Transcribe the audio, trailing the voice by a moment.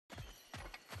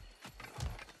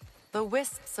The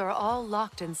wisps are all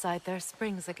locked inside their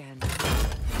springs again.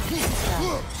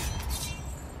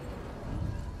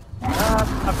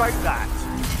 About that.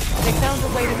 They found a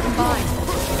way to combine.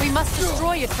 We must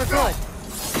destroy it for good.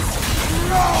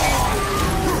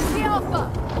 The Alpha!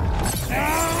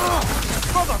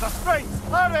 Brother, the strength!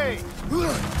 Hurry!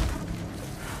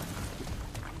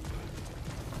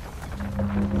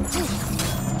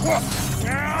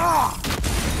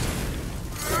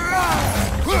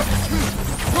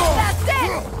 That's it!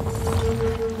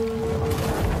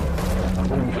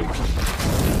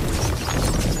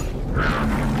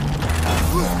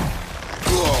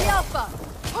 The Alpha!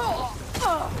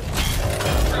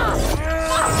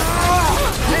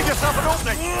 Leave yourself an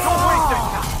opening! Don't waste it!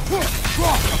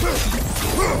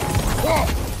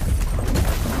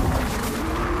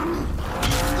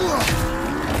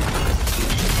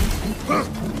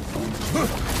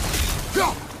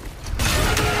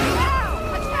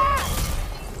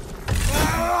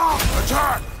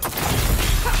 Attack!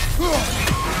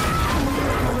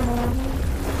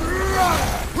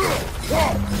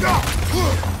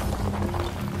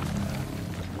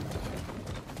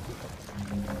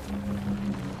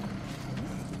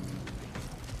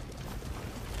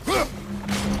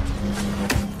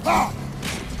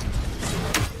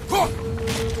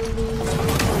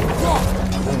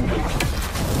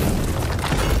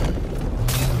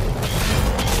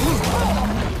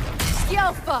 The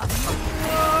Alpha!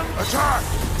 Attack!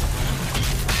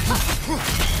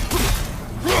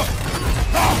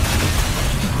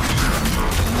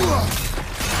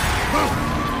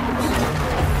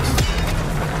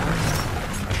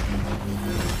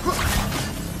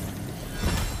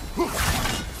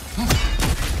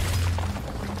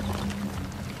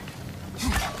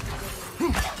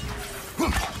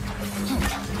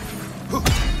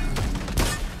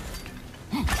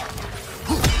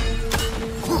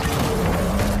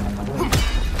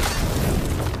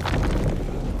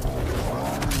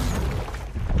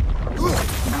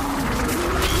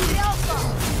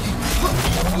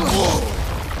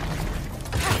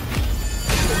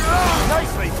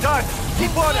 Nicely done!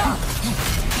 Keep on it!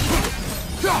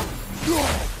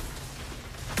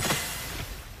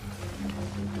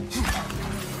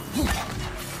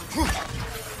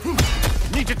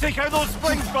 Need to take out those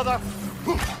springs, brother!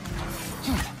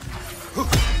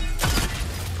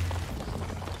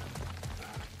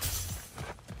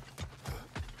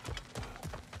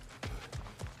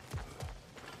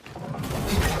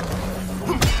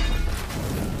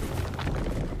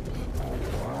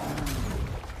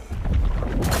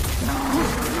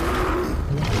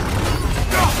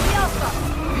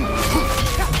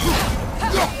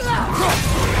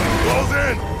 Close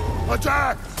in!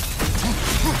 Attack!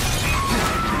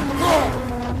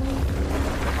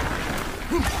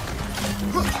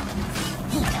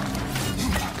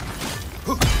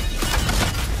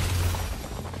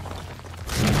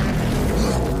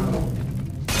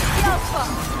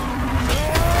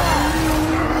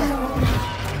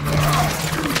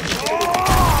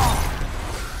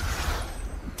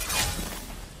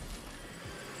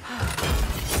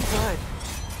 Good.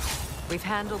 We've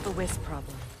handled the wisp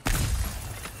problem.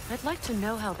 I'd like to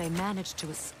know how they managed to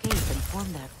escape and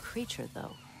form that creature,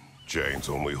 though. Chains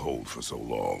only hold for so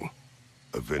long.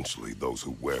 Eventually, those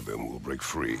who wear them will break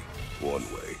free, one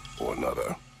way or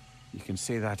another. You can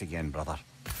say that again, brother.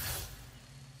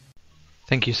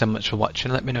 Thank you so much for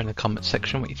watching. Let me know in the comments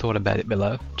section what you thought about it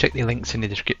below. Check the links in the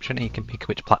description and you can pick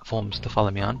which platforms to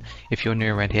follow me on. If you're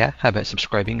new around here, how about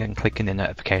subscribing and clicking the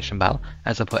notification bell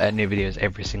as I put out new videos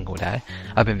every single day.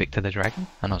 I've been Victor the Dragon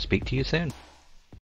and I'll speak to you soon.